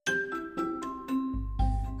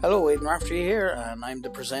Hello, Aidan Raftery here, and I'm the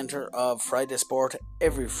presenter of Friday Sport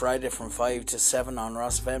every Friday from 5 to 7 on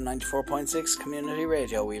Ross FM 94.6 Community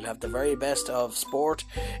Radio. We'll have the very best of sport,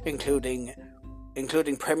 including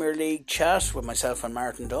Premier League chat with myself and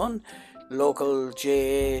Martin Dunn, local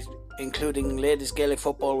GAA, including ladies Gaelic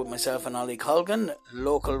football with myself and Ollie Colgan,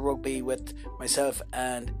 local rugby with myself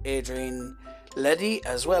and Adrian Leddy,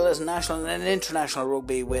 as well as national and international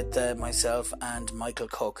rugby with myself and Michael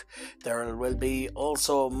Cook. There will be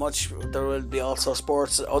also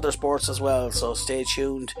sports, other sports as well, so stay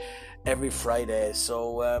tuned every Friday.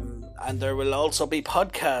 So and there will also be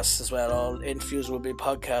podcasts as well. All interviews will be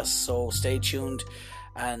podcasts, so stay tuned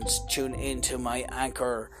and tune into my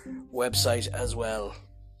Anchor website as well.